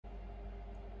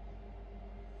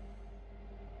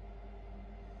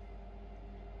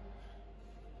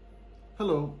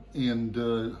Hello, and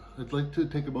I'd like to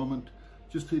take a moment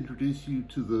just to introduce you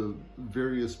to the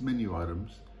various menu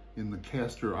items in the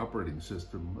Castor Operating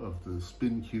System of the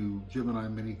SPINQ Gemini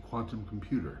Mini quantum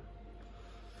computer.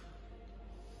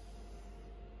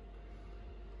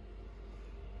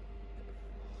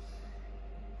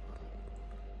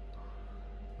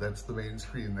 That's the main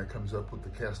screen that comes up with the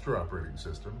Castor Operating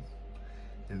System.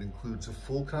 It includes a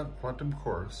full quantum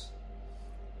course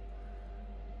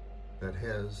that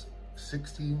has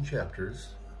 16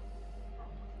 chapters,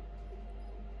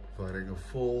 providing a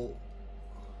full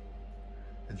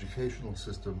educational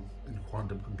system in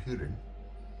quantum computing.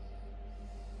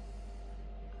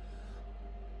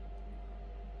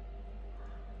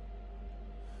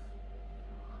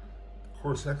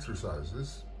 Course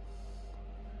exercises,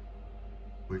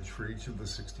 which for each of the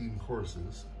 16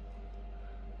 courses,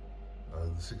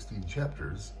 the 16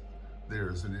 chapters,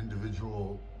 there's an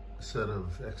individual set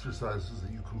of exercises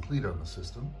that you complete on the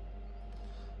system.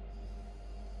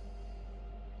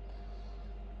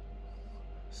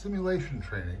 Simulation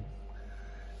training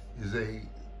is a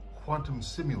quantum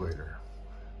simulator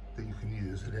that you can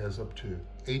use. It has up to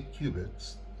 8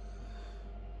 qubits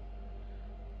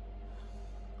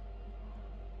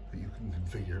that you can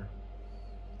configure.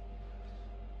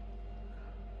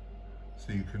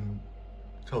 So you can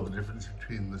tell the difference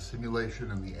between the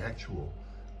simulation and the actual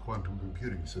quantum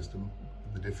computing system,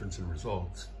 and the difference in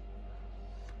results.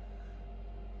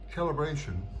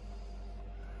 Calibration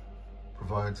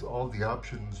provides all the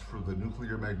options for the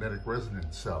nuclear magnetic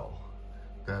resonance cell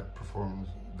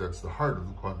that's the heart of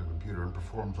the quantum computer and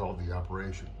performs all the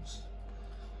operations.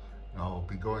 And I'll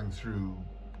be going through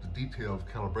the detail of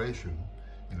calibration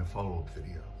in a follow-up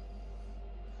video.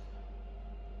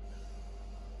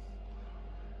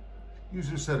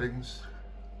 User settings,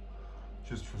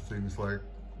 just for things like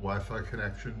Wi-Fi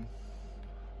connection,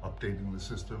 updating the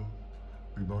system,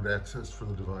 remote access for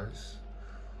the device.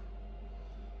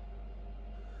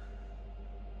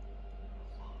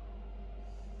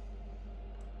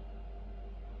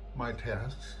 My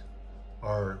tasks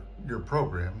are your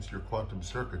programs, your quantum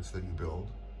circuits that you build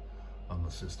on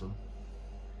the system,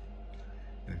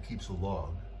 and it keeps a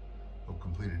log of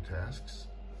completed tasks.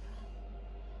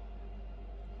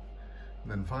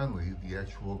 And then finally, the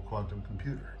actual quantum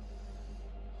computer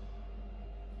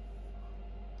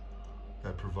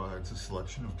that provides a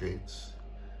selection of gates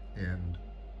and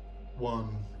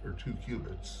 1 or 2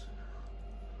 qubits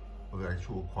of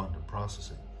actual quantum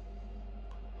processing.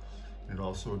 It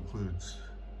also includes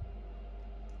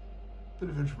a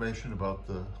bit of information about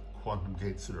the quantum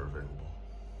gates that are available.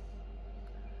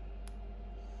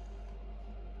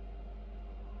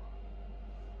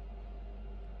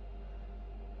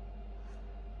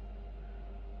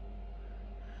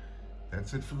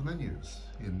 That's it for the menus.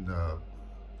 In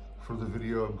further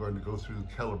video, I'm going to go through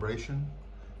calibration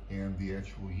and the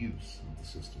actual use of the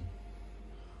system.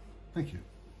 Thank you.